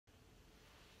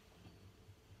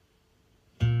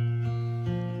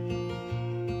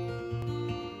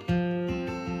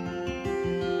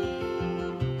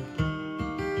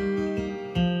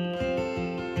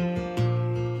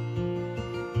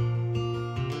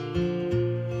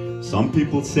Some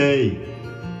people say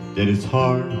that it's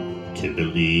hard to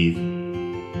believe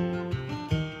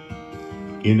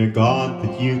in a God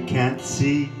that you can't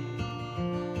see.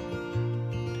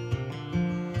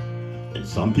 And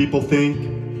some people think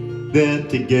that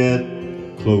to get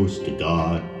close to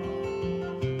God,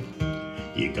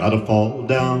 you gotta fall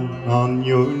down on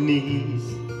your knees.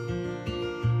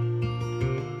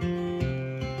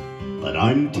 But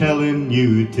I'm telling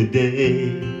you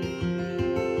today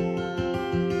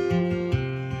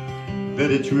that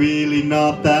it's really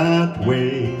not that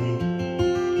way.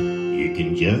 You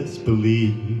can just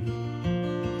believe.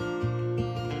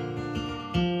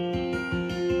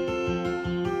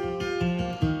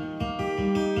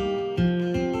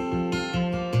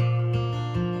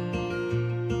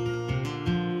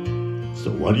 So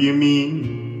what do you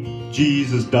mean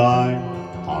Jesus died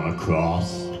on a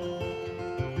cross?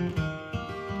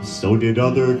 So did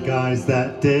other guys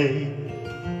that day.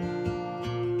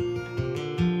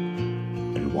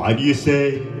 And why do you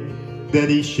say that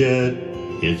he shed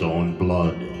his own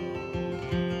blood?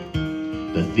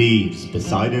 The thieves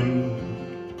beside him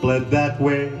bled that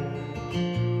way.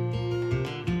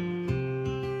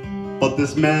 But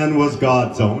this man was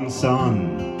God's own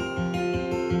son,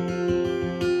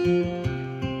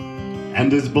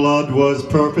 and his blood was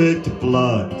perfect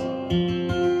blood.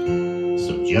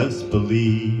 So just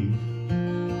believe.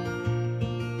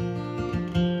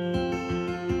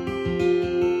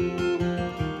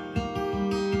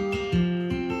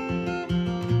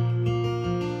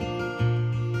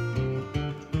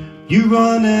 You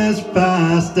run as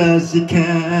fast as you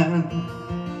can,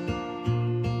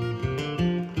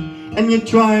 and you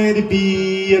try to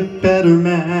be a better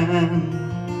man.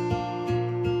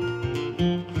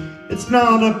 It's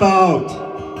not about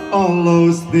all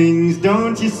those things,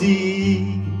 don't you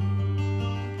see?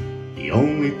 The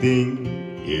only thing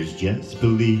is just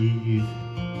believe.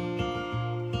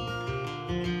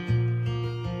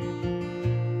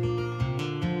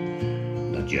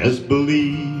 Now just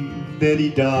believe that he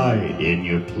died in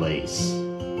your place,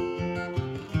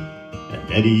 and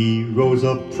that he rose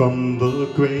up from the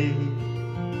grave.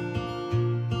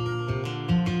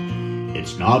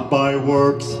 It's not by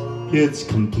works, it's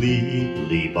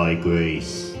completely by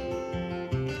grace,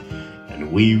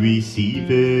 and we receive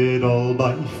it all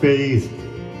by faith.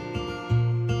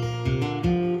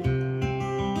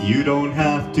 You don't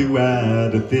have to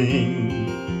add a thing.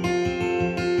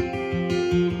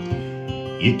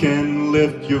 You can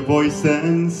lift your voice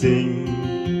and sing.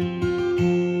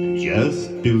 Just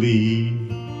believe.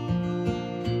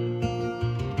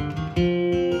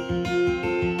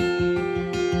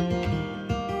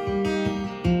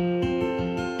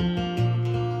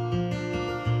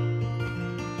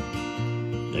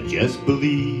 Now just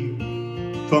believe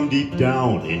from deep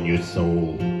down in your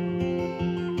soul,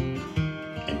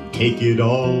 and take it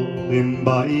all in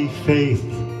by faith.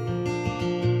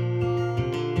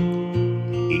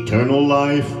 Eternal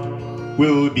life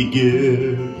will be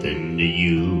given to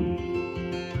you.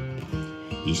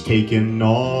 He's taken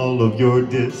all of your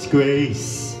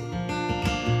disgrace.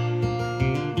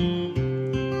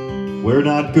 We're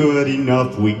not good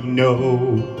enough, we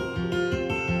know,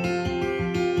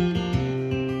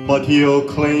 but he'll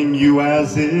claim you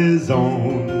as his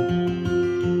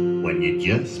own when you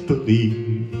just believe.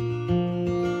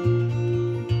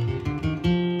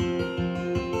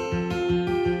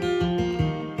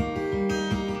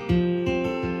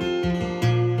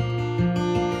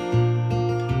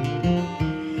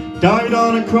 Died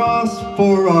on a cross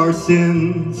for our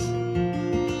sins,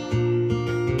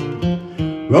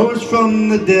 rose from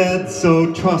the dead,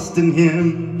 so trust in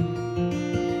him.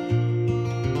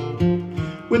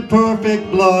 With perfect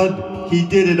blood he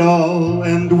did it all,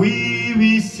 and we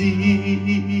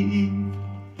receive.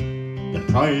 The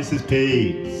price is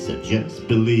paid, so just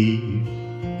believe.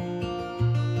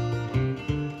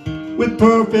 With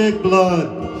perfect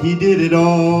blood he did it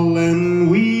all,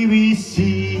 and we receive.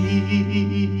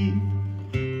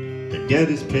 The debt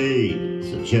is paid,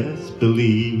 so just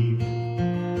believe.